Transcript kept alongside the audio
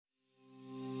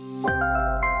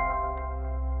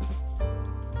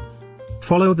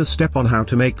Follow the step on how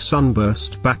to make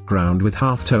Sunburst background with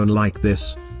halftone like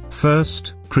this.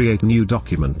 First, create new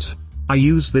document. I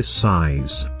use this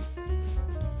size.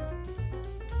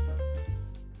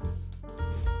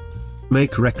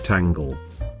 Make rectangle.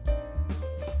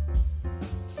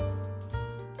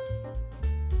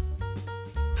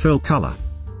 Fill color.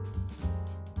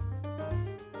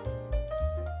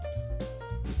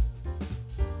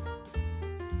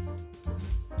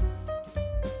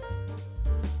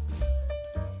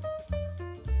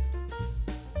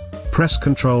 Press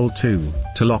Ctrl 2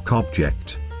 to lock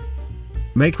object.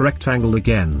 Make rectangle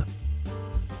again.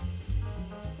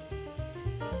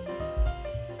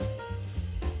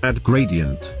 Add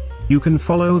gradient. You can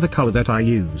follow the color that I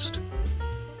used.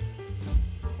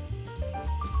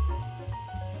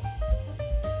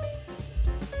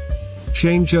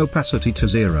 Change opacity to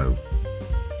 0.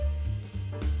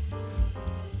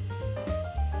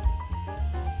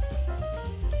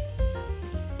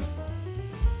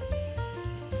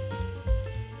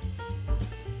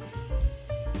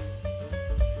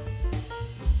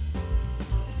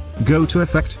 Go to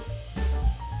Effect,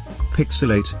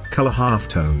 Pixelate, Color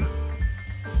Halftone.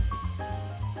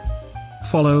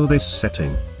 Follow this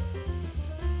setting.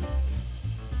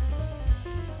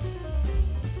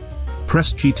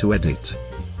 Press G to edit.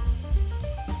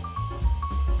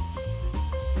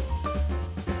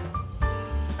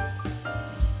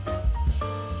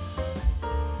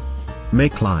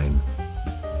 Make line.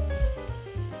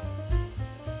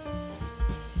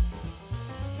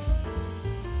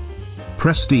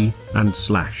 Press D and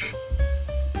slash.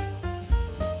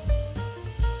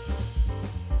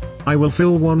 I will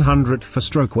fill 100 for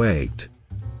stroke weight.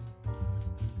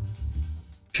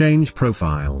 Change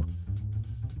profile.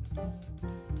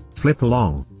 Flip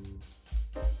along.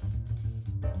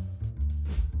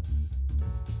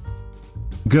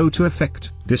 Go to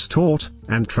Effect, Distort,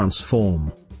 and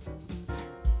Transform.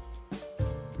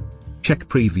 Check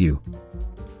Preview.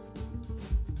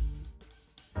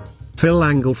 Fill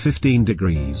angle 15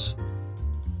 degrees.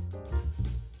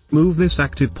 Move this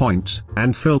active point,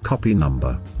 and fill copy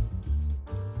number.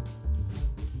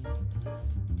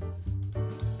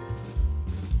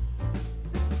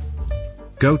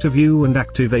 Go to View and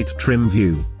activate Trim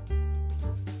View.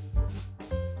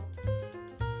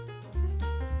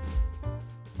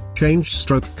 Change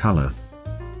stroke color.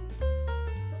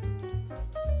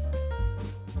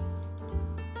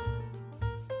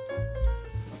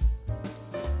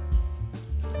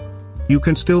 You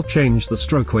can still change the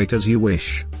stroke weight as you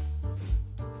wish.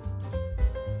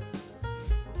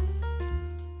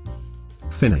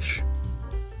 Finish.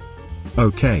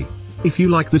 Okay. If you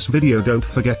like this video, don't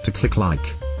forget to click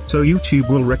like, so YouTube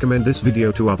will recommend this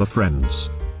video to other friends.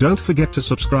 Don't forget to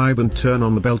subscribe and turn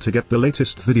on the bell to get the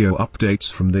latest video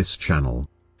updates from this channel.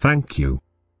 Thank you.